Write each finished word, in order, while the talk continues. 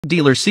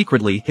Dealer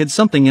secretly hid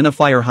something in a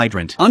fire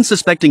hydrant.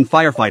 Unsuspecting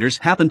firefighters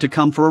happened to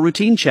come for a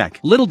routine check.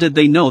 Little did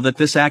they know that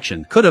this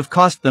action could have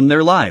cost them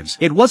their lives.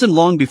 It wasn't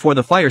long before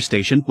the fire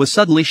station was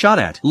suddenly shot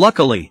at.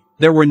 Luckily,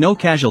 there were no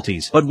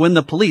casualties, but when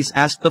the police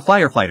asked the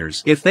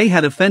firefighters if they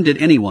had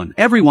offended anyone,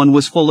 everyone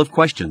was full of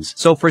questions.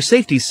 So for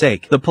safety's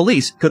sake, the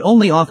police could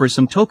only offer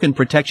some token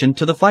protection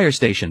to the fire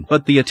station.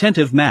 But the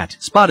attentive Matt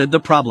spotted the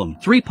problem.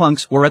 3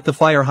 punks were at the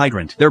fire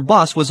hydrant. Their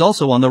boss was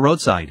also on the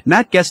roadside.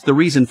 Matt guessed the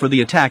reason for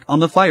the attack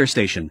on the fire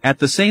station. At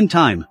the same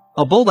time,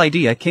 a bold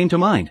idea came to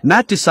mind.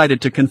 Matt decided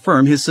to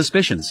confirm his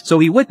suspicions, so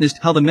he witnessed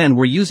how the men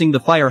were using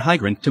the fire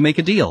hydrant to make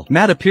a deal.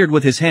 Matt appeared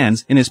with his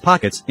hands in his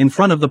pockets in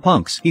front of the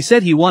punks. He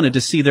said he wanted to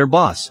see their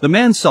boss. The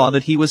man saw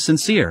that he was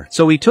sincere,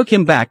 so he took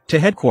him back to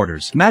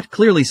headquarters. Matt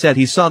clearly said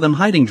he saw them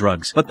hiding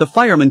drugs, but the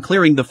fireman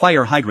clearing the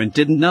fire hydrant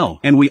didn't know.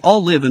 And we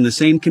all live in the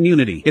same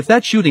community. If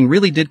that shooting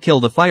really did kill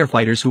the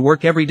firefighters who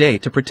work every day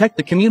to protect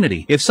the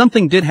community, if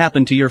something did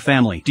happen to your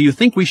family, do you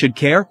think we should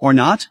care or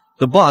not?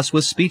 The boss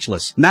was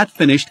speechless. Matt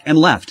finished and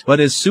left. But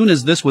as soon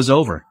as this was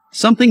over,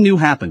 something new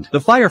happened. The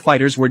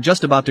firefighters were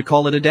just about to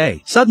call it a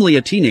day. Suddenly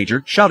a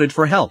teenager shouted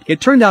for help. It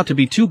turned out to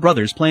be 2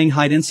 brothers playing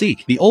hide and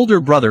seek. The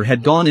older brother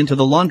had gone into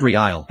the laundry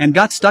aisle and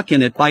got stuck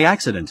in it by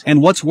accident.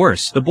 And what's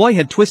worse, the boy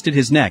had twisted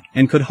his neck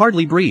and could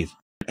hardly breathe.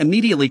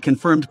 Immediately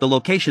confirmed the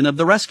location of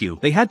the rescue.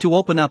 They had to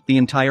open up the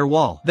entire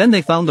wall. Then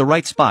they found the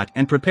right spot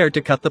and prepared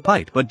to cut the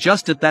pipe. But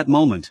just at that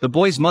moment, the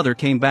boy's mother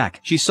came back.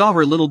 She saw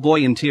her little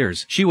boy in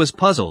tears. She was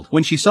puzzled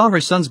when she saw her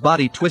son's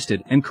body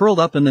twisted and curled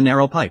up in the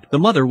narrow pipe. The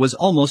mother was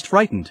almost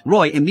frightened.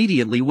 Roy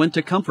immediately went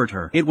to comfort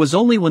her. It was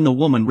only when the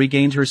woman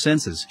regained her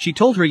senses. She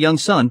told her young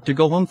son to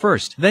go home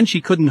first. Then she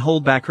couldn't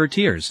hold back her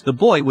tears. The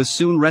boy was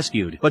soon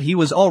rescued, but he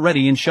was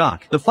already in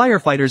shock. The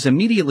firefighters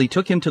immediately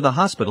took him to the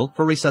hospital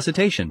for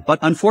resuscitation. But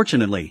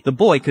unfortunately, the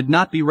boy could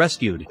not be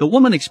rescued. The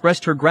woman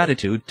expressed her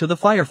gratitude to the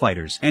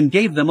firefighters and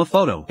gave them a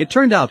photo. It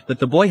turned out that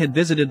the boy had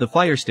visited the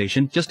fire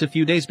station just a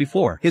few days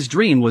before. His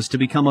dream was to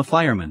become a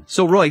fireman,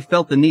 so Roy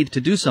felt the need to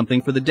do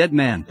something for the dead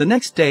man. The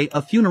next day,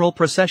 a funeral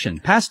procession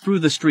passed through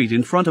the street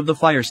in front of the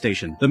fire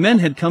station. The men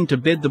had come to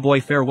bid the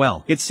boy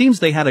farewell. It seems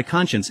they had a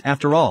conscience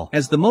after all.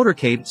 As the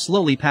motorcade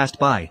slowly passed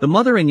by, the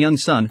mother and young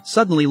son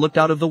suddenly looked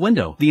out of the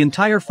window. The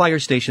entire fire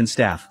station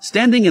staff,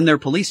 standing in their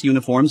police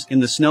uniforms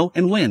in the snow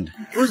and wind.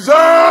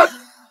 Present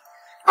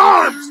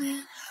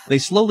arms! They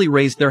slowly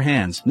raised their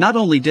hands. Not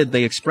only did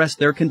they express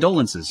their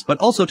condolences, but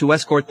also to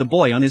escort the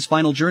boy on his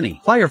final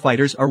journey.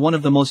 Firefighters are one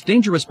of the most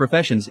dangerous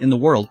professions in the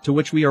world to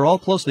which we are all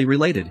closely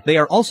related. They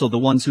are also the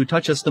ones who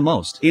touch us the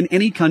most. In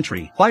any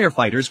country,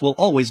 firefighters will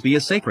always be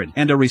a sacred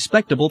and a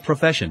respectable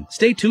profession.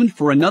 Stay tuned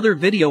for another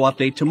video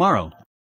update tomorrow.